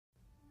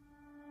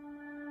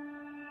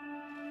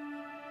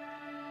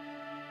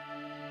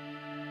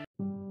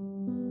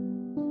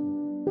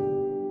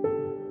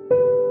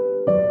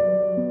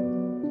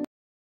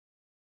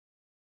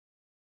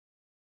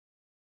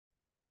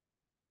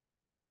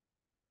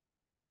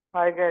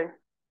Hi guys,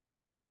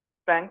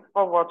 thanks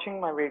for watching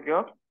my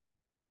video.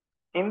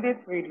 In this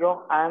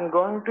video, I am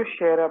going to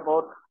share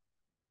about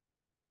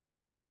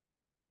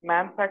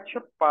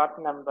manufacture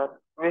part number,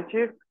 which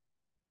is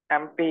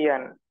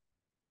MPN.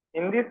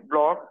 In this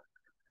blog,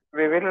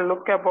 we will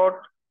look about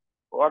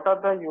what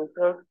are the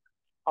uses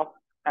of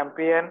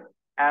MPN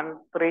and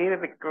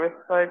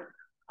prerequisites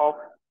of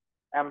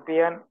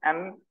MPN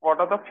and what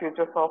are the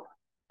features of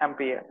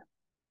MPN.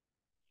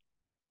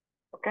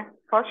 Okay,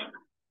 first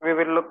we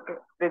will look at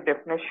the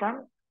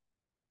definition.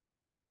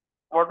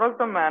 What was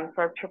the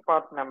manufacture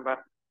part number?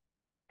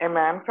 A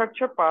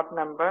manufacture part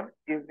number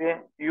is a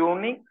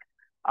unique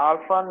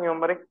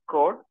alphanumeric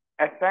code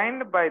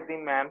assigned by the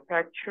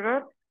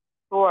manufacturer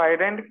to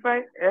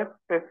identify a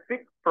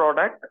specific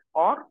product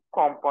or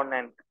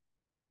component.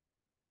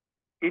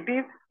 It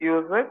is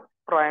used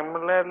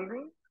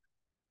primarily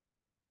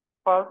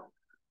for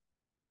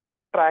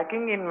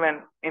tracking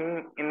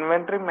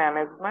inventory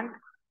management,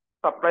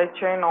 supply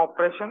chain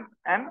operations,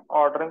 and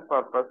ordering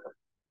purposes.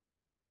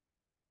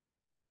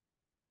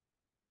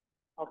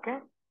 Okay.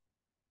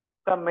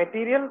 The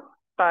material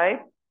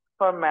type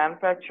for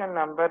manufacturing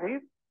number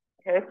is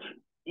HERS,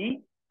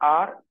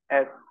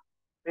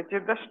 which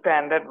is the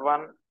standard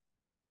one.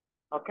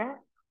 Okay.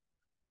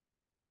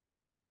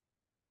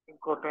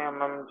 Go to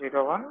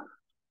MM01.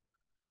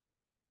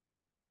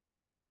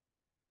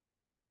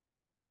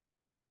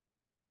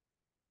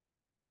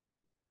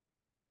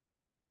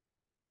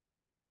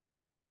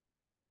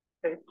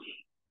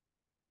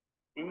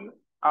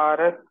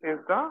 HERS is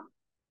the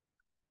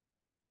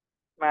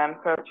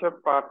manufacture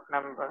part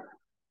number.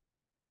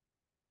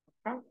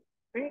 Okay.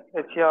 See,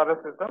 HERS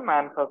is the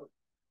manufacturer.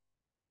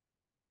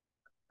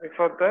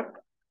 Before that,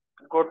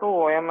 go to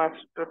OMS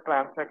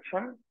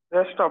transaction.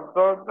 Just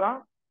observe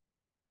the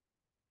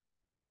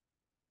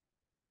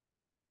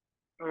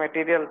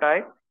material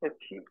type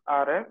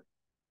HERS.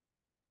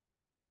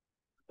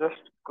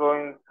 Just go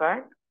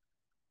inside.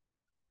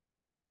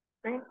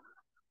 See,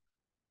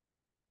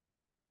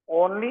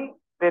 only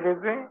there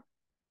is a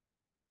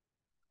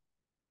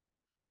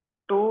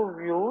two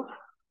views,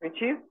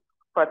 which is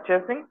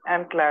purchasing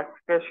and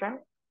classification,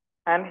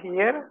 and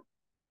here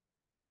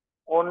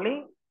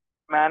only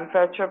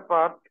manufacture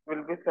part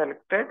will be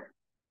selected,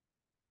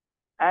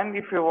 and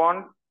if you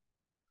want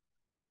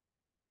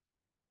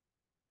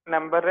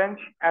number range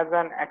as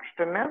an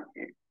external,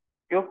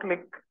 you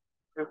click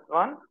this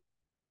one.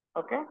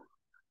 Okay,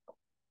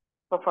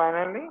 so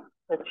finally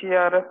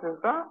HERS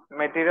is the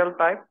material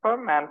type for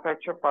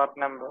manufacture part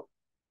number.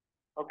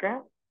 Okay,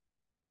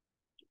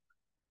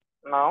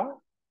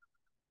 now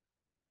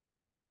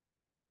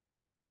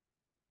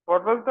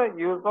what was the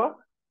use of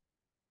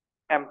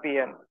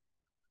MPN?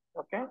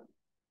 Okay,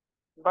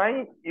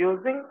 by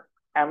using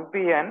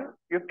MPN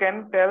you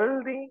can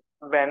tell the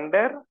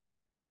vendor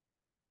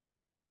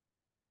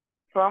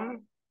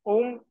from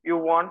whom you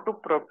want to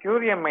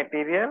procure a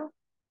material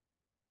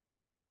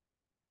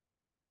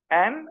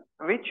and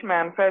which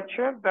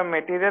manufacturer the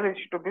material is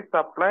to be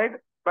supplied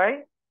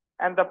by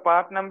and the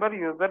part number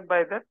used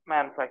by that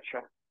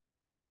manufacturer.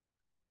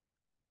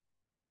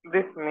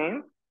 This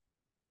means,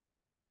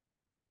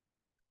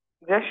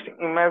 just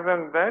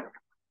imagine that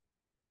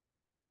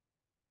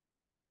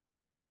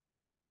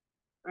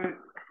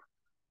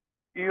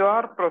you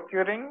are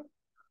procuring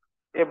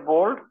a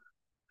bolt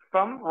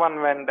from one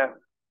vendor.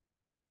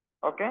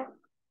 Okay,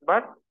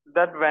 but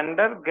that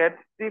vendor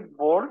gets the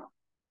bolt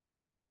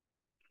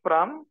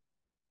from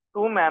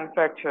two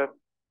manufacturers,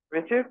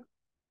 which is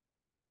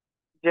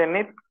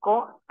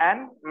Genitco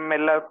and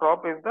Miller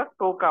Crop is the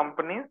two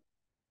companies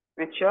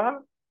which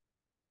are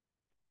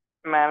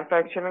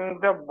manufacturing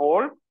the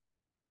bolt.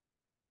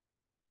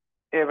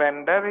 A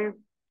vendor is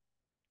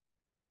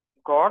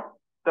got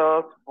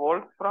the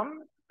bolt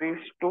from these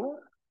two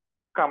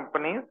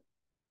companies.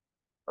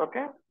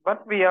 Okay,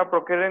 but we are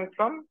procuring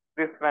from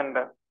this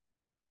vendor.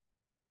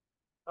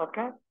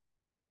 Okay,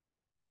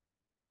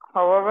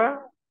 however,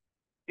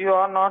 you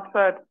are not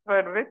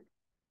satisfied with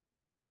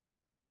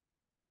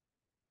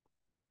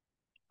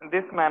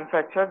this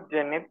manufacturer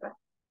Genit.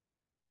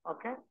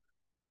 Okay,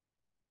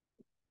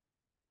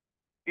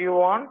 you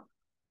want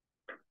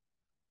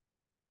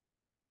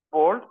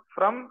bolt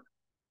from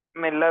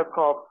Miller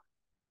Corp.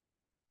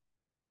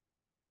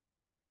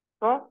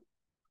 So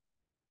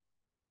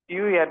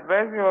you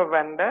advise your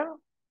vendor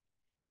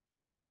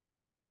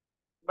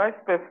by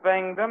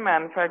specifying the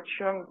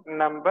manufacturing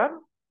number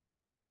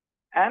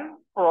and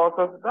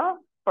process the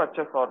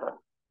purchase order.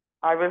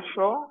 I will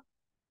show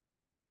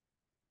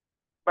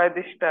by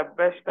this step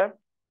by step,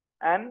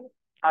 and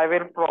I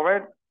will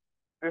provide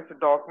this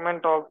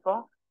document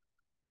also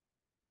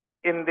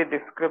in the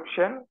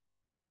description.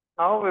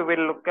 Now we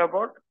will look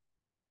about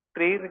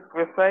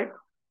prerequisites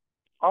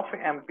of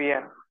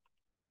MPN.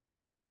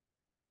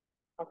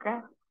 Okay.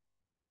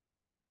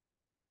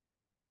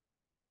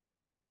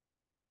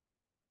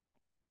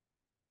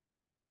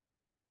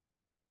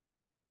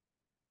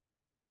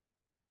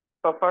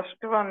 So first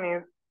one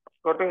is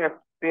go to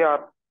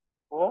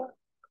FCRO,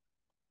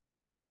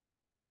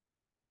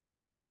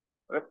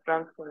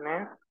 reference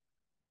name,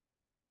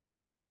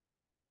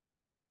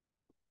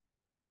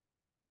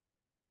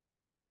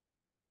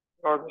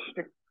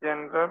 Logistic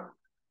General,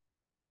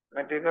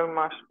 Material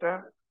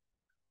Master,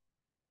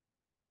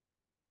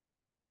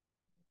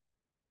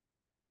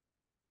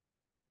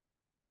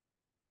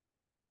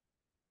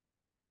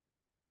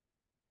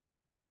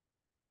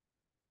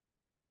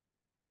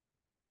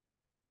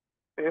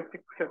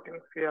 basic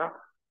settings here,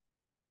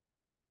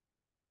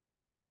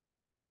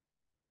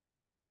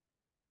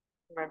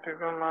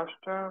 Material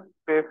Master,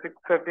 basic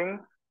settings,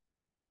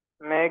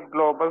 make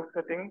global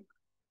settings.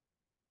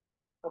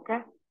 Okay,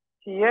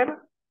 here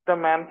the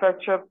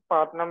manufacturer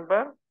part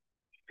number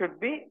should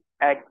be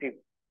active.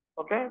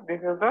 Okay, this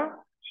is the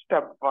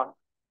step one.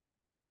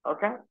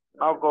 Okay,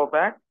 now go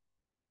back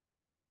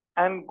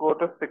and go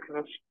to sixth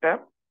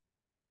step,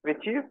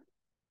 which is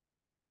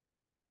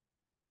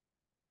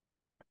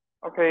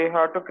okay, you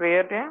have to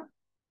create a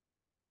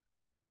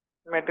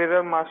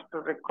material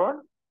master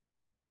record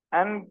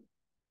and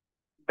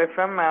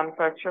define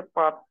manufacturer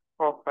part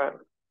profile.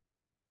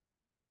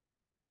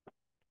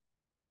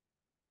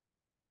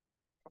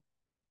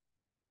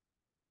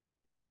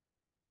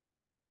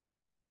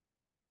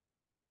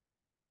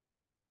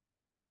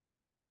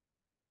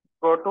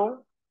 Go to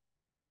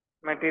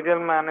material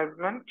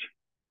management,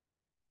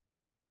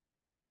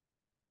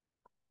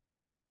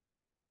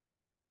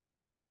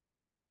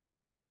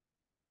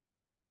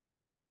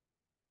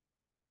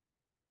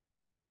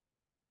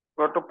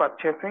 go to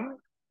purchasing,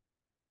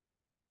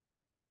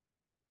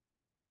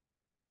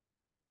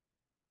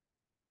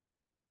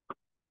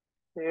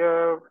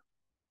 here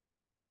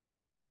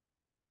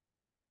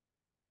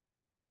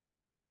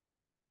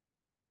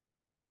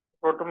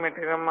go to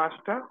material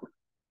master,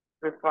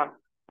 this one,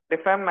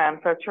 define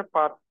manufacturer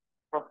part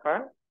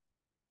profile.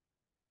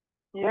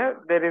 Here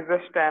there is a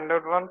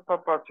standard one for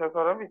purchase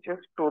order which is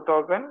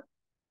 2000.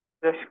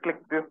 Just click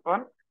this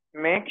one.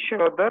 Make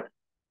sure that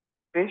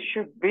this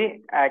should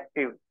be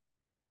active.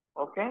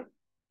 Okay,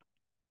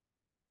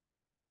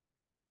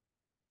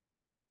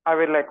 I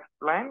will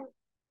explain.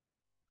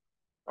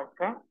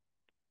 Okay,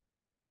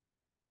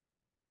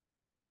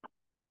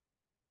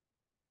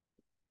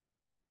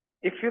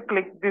 if you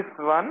click this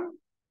one,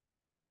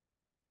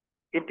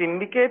 it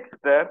indicates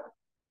that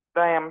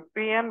the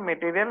MPN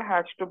material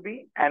has to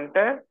be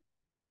entered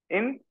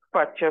in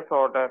purchase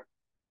order.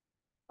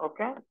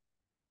 Okay,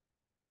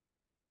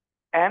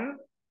 and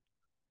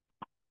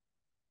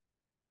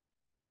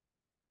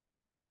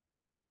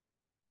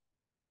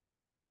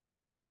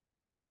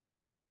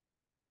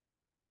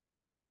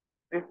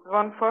this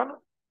one for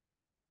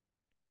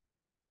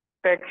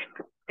text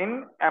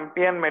in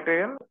MPN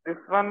material. This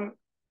one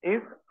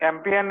is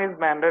MPN is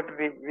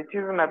mandatory, which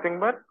is nothing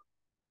but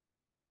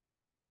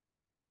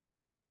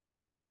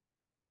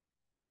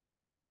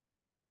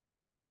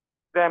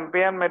the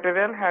MPN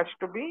material has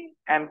to be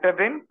entered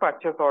in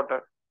purchase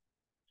order.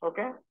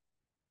 Okay,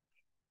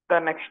 the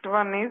next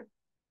one is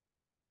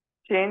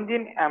change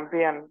in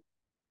MPN.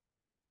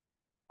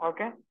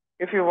 Okay,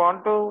 if you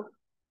want to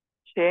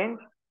change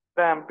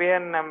the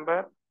MPN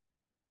number,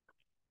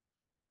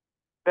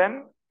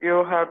 then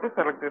you have to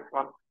select this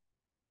one.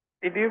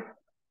 It is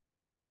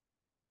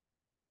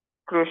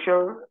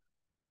crucial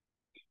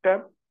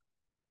step.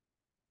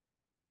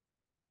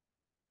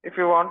 If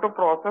you want to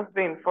process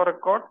the info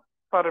record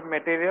for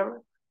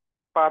material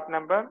part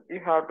number, you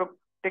have to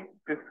tick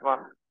this one.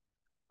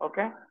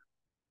 Okay,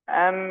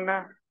 and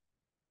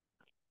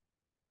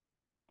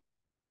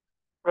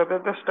whether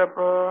these steps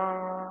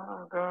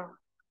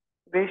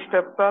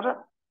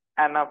are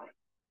enough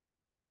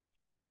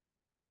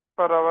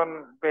for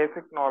our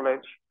basic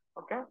knowledge.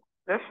 Okay,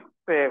 just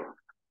save.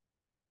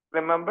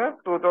 Remember,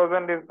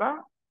 2000 is the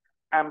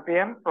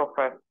MPN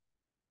profile.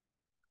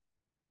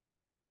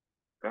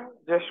 Okay,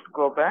 just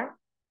go back.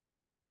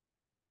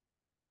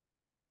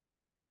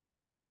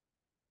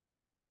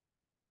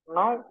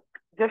 Now,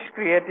 just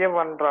create a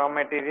one raw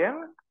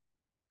material.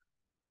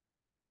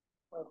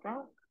 Okay,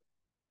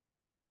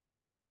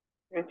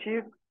 which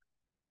is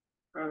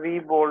V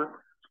bolt.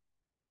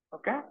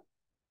 Okay,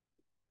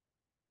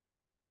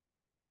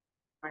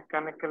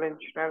 mechanical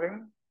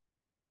engineering.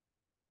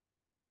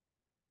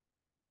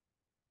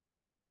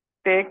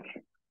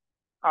 Take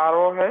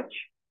ROH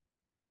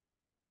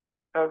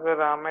as a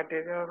raw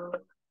material.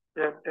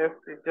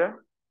 ZSZ.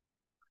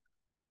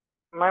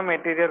 My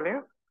material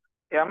is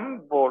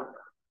M bolt.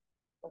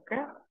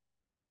 Okay,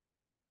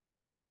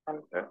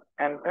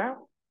 enter.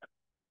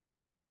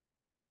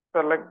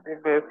 Select the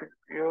basic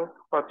view,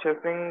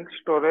 purchasing,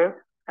 storage,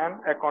 and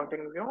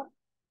accounting view.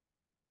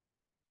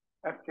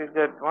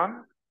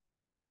 SCZ1.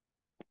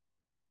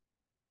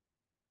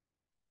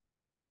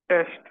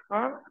 Test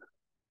for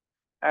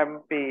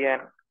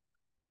MPN.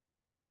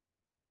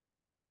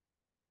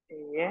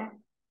 EA.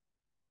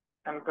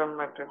 Enter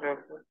material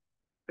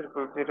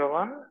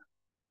 0001.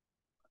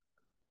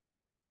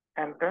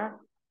 Enter.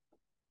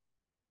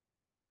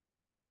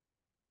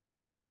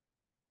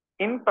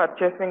 In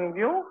purchasing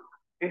view,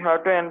 you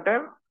have to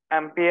enter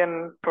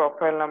MPN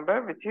profile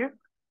number, which is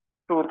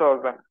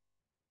 2000.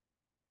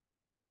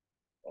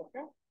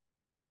 Okay.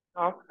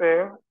 Now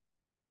save.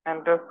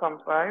 Enter some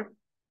price.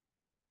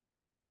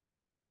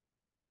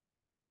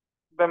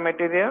 the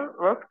material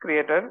was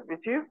created,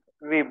 which is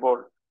V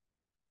bolt.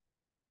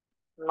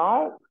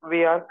 Now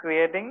we are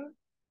creating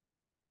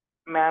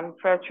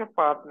manufacture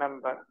part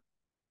number.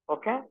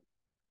 Okay,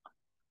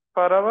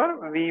 for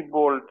our V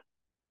bolt.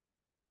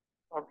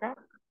 Okay,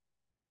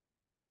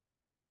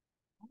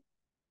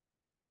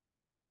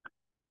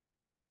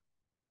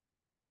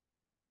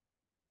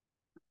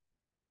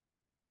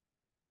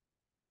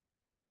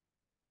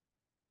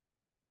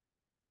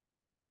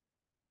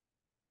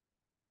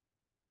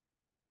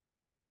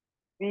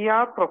 we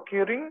are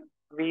procuring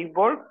V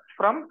bolt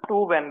from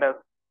two vendors,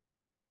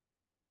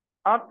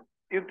 or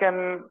you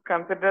can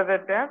consider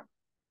it as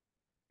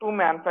two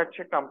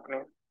manufacturing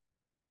companies.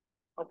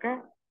 Okay,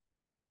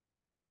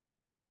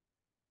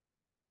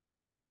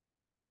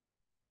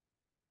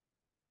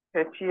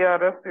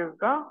 HERS is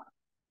the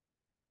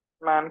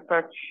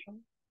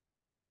manufacturing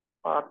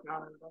part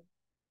number.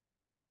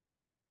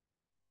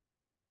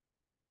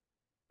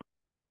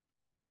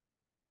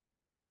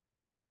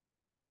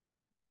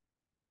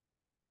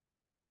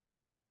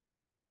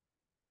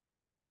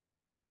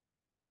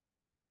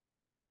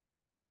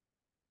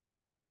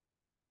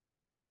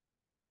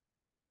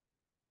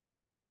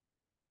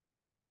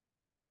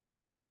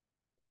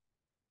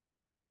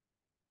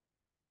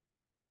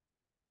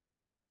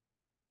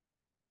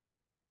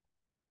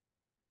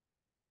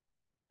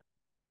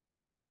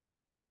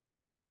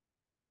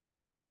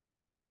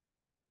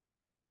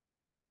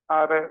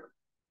 RS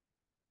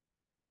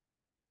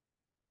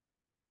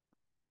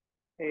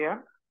here.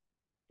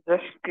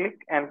 Just click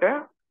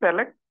enter,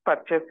 select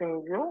purchasing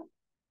view.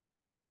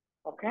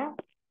 Okay,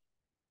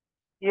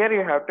 here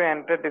you have to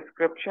enter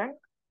description,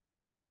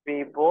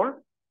 V bold.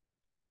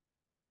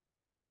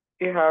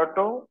 You have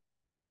to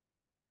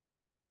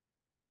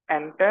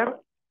enter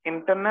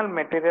internal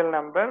material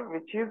number,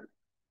 which is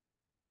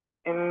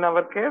in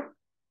our case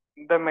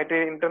the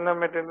internal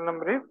material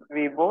number is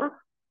V bold.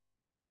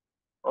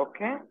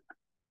 Okay,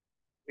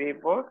 V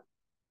bold.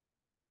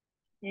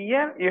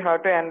 Here you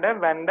have to enter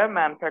vendor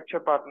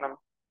manufacturer part number.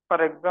 For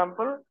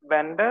example,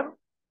 vendor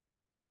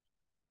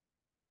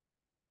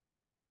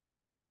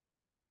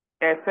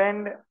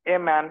assigned a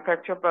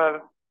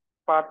manufacturer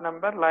part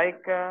number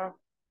like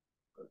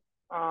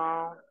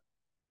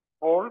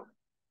bolt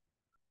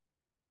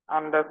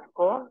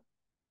underscore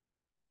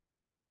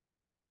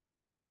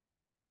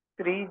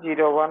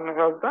 301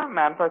 was the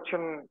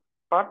manufacturing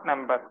part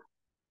number.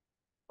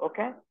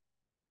 Okay,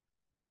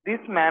 this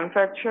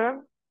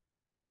manufacturer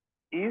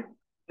is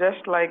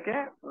just like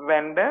a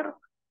vendor.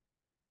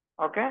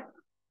 Okay,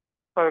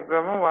 for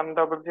example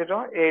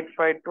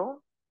 1000852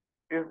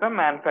 is the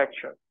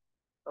manufacturer.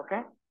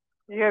 Okay,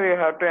 here you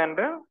have to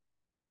enter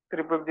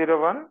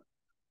 0001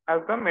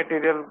 as the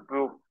material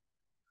group.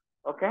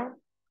 Okay,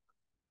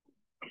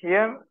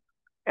 here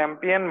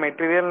MPN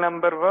material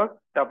number was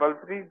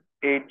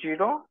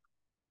 3380.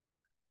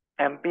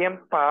 MPN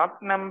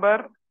part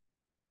number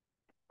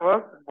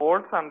was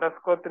bolts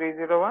underscore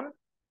 301,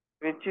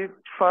 which is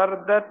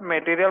for that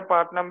material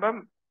part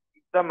number,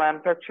 the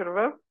manufacturer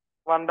was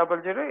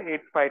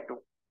 1000852.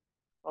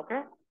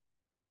 Okay,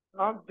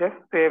 now just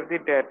save the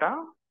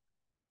data.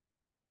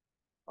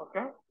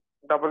 Okay,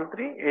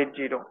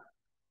 3380,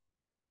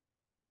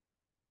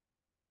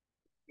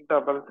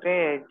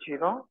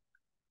 3380,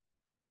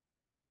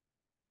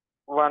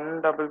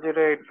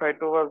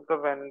 1000852 was the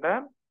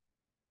vendor,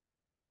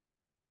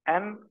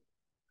 and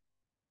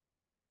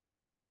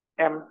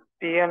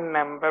MPN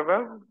number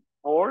was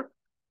bolt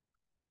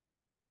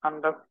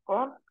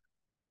underscore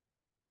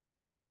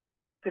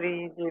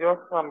 30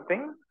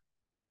 something.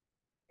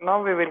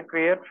 Now we will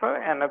create for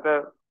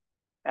another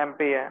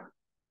MPN.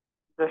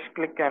 Just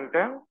click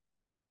enter.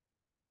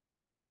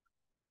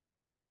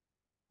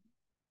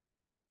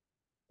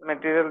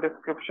 Material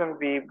description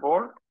V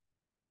bolt.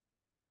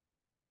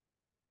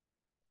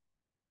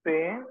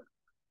 Say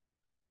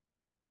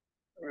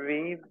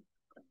V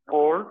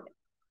bolt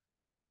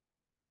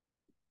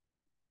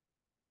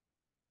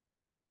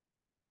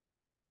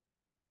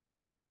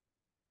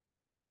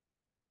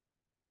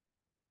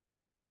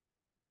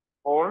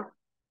bolt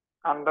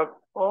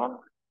underscore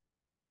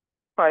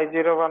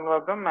 501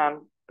 was the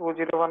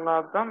 201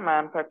 was the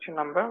manufacturer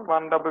number,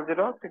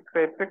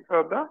 100686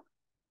 was the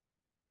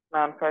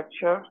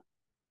manufacturer,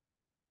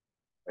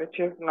 which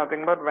is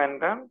nothing but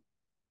vendor.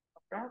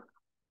 Okay,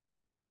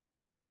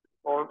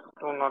 bolt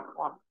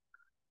 201.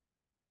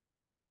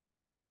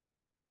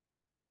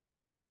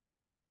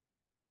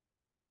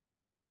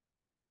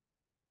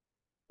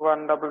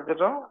 One double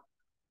zero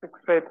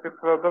 686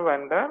 was the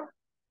vendor.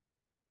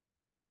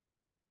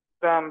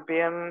 The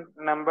MPN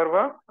number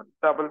was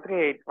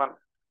 3381.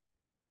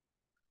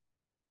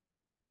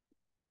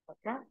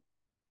 Okay,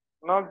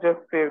 now just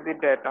save the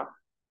data.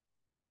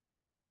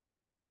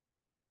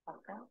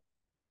 Okay,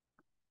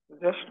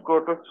 just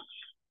go to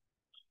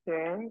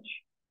change,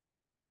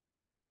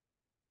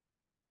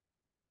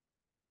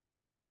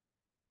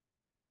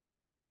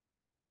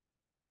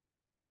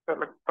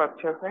 select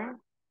purchasing.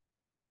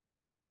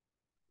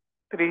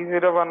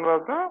 301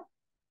 was the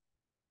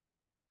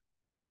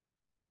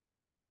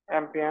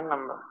MPN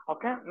number.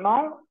 Okay,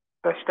 now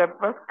The step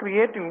was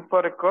create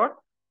info record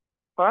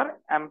for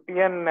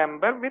MPN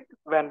number with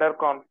vendor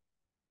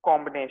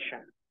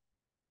combination.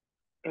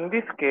 In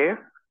this case,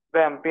 the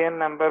MPN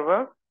number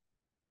was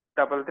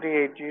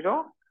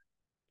 3380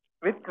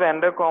 with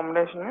vendor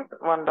combination is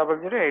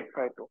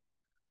 100852.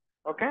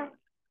 Okay.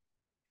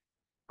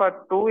 For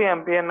two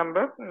MPN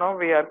numbers, now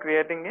we are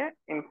creating a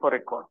info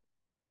record.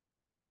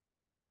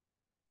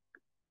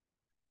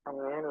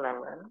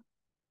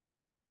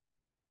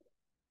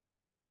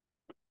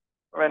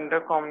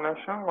 Vendor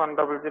combination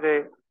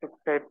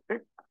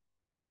 100686.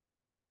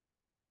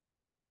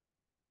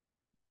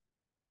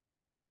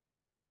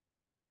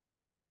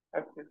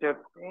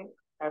 SCZ3,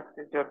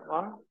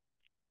 SCZ1.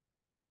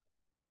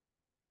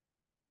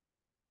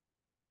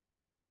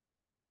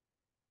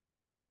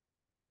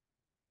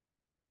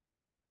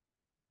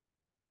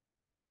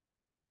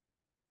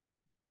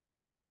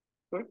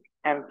 Click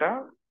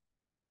enter.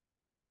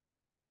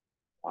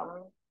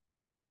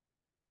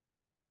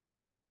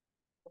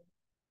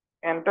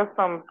 Enter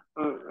some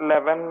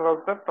 11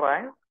 was the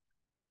try.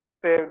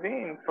 Save the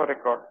info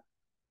record.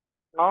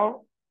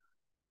 Now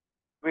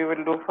we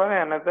will do for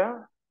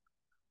another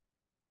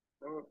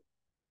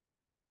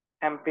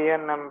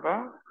MPN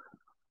number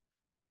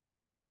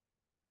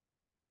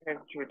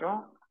 80.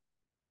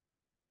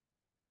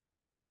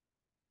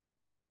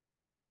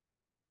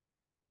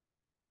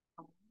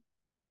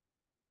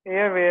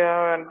 Here we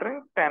are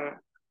entering 10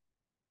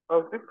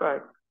 was the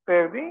price.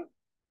 Save the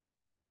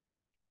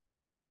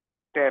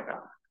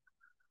data.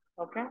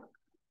 Okay.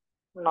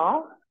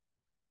 Now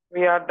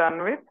we are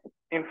done with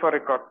info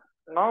record.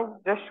 Now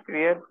just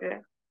create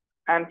a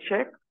and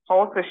check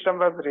how system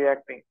was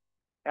reacting.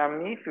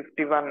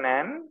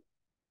 ME51N.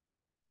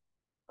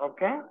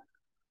 Okay.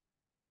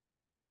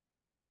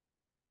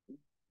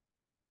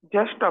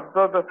 Just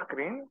observe the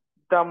screen.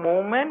 The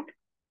moment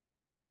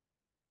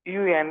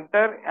you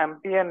enter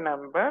MPN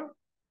number,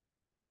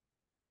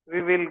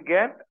 we will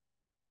get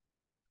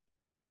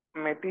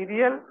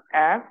material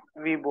as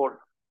VBold.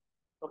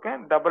 Okay.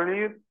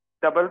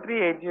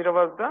 W3380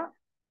 was the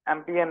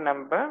MPN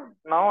number.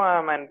 Now I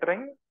am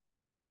entering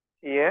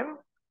here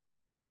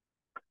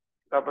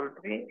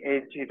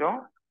 3380.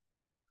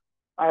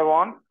 I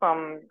want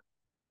some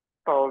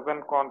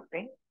 1000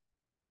 quantity.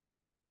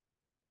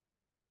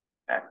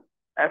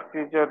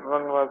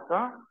 SCZ1 was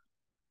the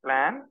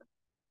plan.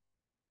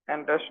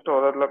 Enter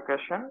storage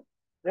location.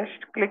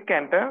 Just click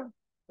enter.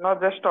 Now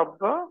just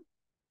observe.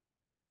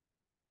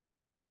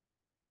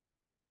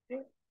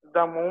 See,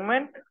 the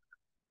moment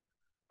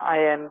I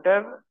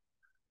enter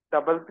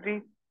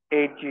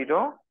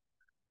 3380,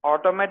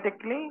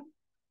 automatically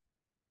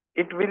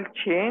it will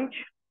change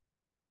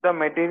the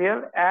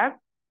material as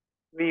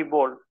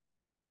VBold.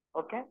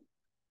 Okay.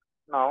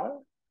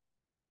 Now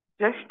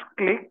just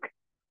click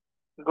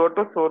go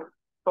to source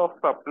of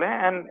supply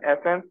and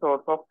assign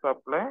source of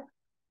supply.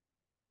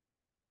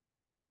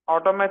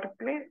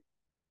 Automatically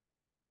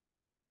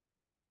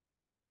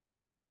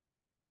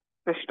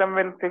system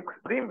will fix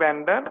the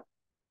vendor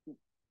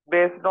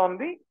based on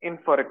the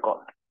info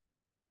record.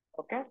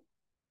 Okay.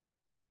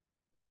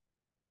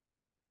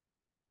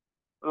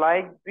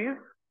 Like this,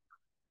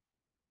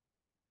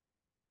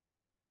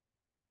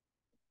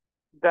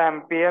 the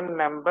MPN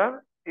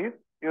number is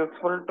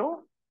useful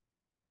to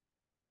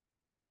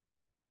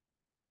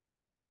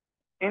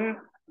in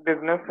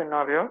business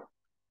scenarios.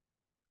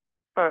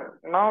 So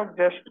now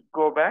just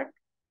go back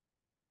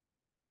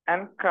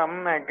and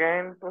come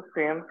again to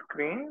same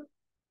screen.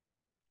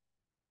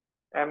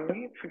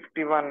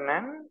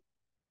 ME51N.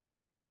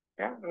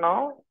 Okay.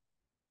 Now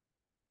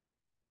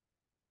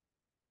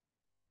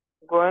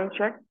go and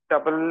check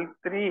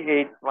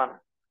 3381.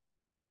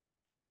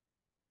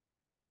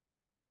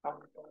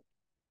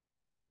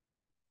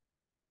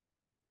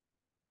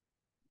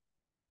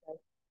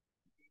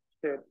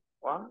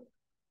 One.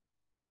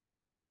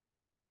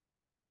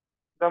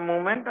 The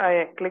moment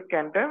I click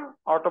enter,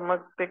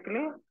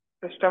 automatically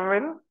system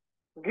will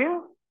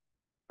give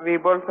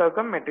VBold as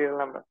a material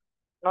number.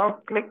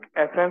 Now click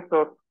assign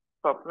source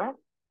supply.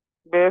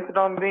 Based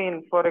on the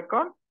info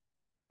record,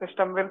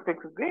 system will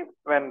fix the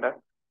vendor.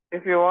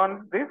 If you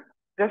want this,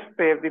 just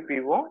save the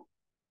PO.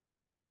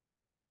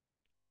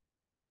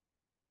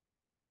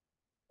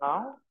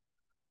 Now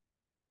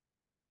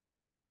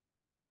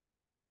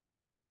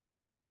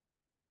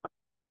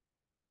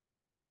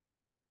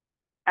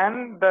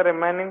and the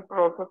remaining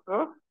process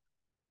was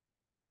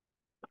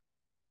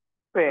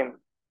same.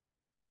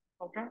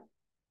 Okay.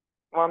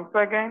 Once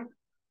again,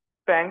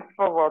 thanks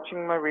for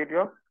watching my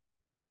video.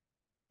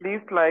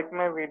 Please like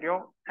my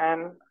video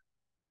and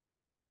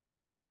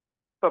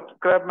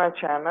subscribe my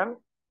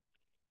channel.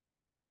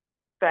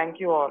 Thank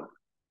you all.